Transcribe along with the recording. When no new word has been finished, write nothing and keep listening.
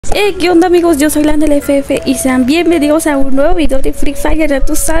¿Qué onda amigos? Yo soy la del FF y sean bienvenidos a un nuevo video de Free Fire, ya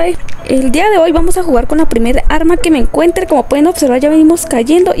tú sabes. El día de hoy vamos a jugar con la primera arma que me encuentre. Como pueden observar ya venimos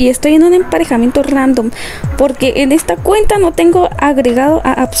cayendo y estoy en un emparejamiento random, porque en esta cuenta no tengo agregado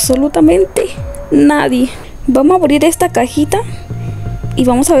a absolutamente nadie. Vamos a abrir esta cajita y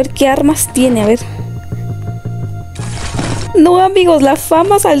vamos a ver qué armas tiene, a ver. No amigos, la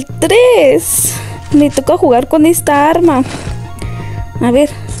fama al 3. Me toca jugar con esta arma. A ver,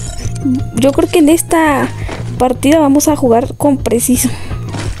 yo creo que en esta partida vamos a jugar con preciso.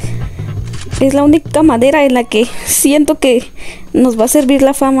 Es la única manera en la que siento que nos va a servir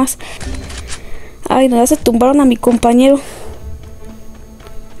la fama. Ay, no, ya se tumbaron a mi compañero.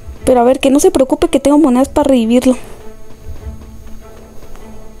 Pero a ver, que no se preocupe, que tengo monedas para revivirlo.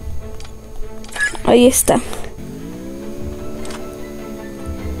 Ahí está.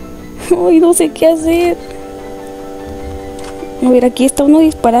 Ay, no sé qué hacer. A ver, aquí está uno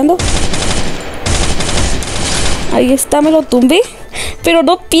disparando. Ahí está, me lo tumbé. Pero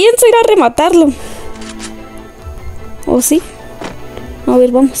no pienso ir a rematarlo. ¿O sí? A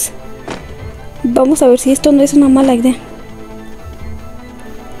ver, vamos. Vamos a ver si esto no es una mala idea.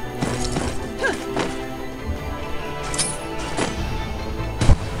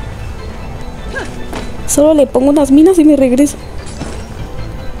 Solo le pongo unas minas y me regreso.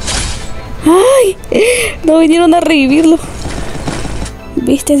 ¡Ay! No vinieron a revivirlo.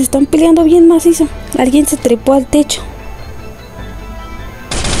 Viste, se están peleando bien macizo. Alguien se trepó al techo.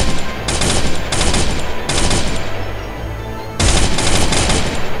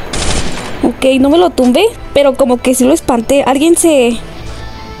 Ok, no me lo tumbé, pero como que sí lo espanté. Alguien se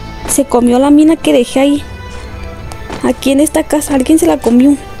comió la mina que dejé ahí. Aquí en esta casa, alguien se la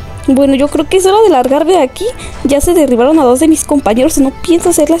comió. Bueno, yo creo que es hora de largarme de aquí. Ya se derribaron a 2 de mis compañeros y no pienso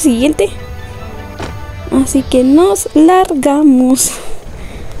hacer la siguiente. Así que nos largamos.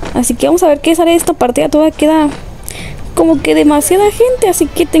 Así que vamos a ver qué sale de esta partida. Todavía queda como que demasiada gente, así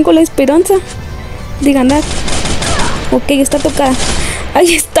que tengo la esperanza de ganar. Ok, está tocada.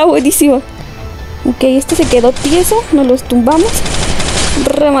 Ahí está, buenísimo. Ok, este se quedó tieso. Nos los tumbamos.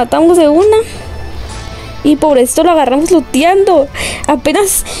 Rematamos de una. Y pobrecito lo agarramos looteando.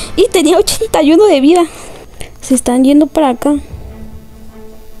 Apenas... Y tenía 81 de vida. Se están yendo para acá.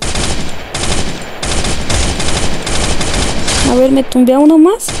 A ver, me tumbé a uno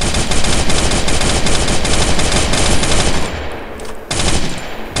más.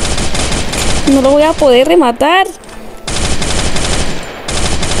 No lo voy a poder rematar.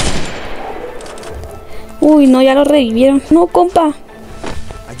 Uy, no, ya lo revivieron. No, compa.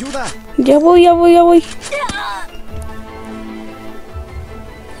 Ayuda. Ya voy, ya voy, ya voy.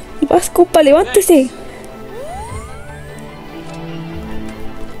 Vas, compa, levántese.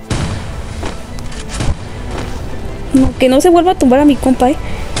 No, que no se vuelva a tumbar a mi compa,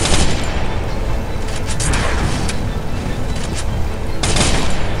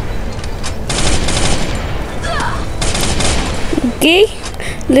 Ok,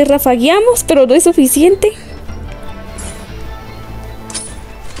 le rafagueamos, pero no es suficiente.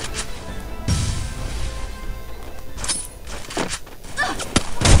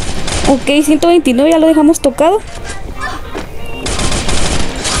 Ok, 129, ya lo dejamos tocado.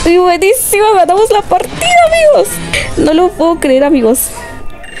 Y buenísimo, ganamos la partida, amigos. No lo puedo creer, amigos.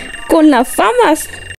 Con las famas.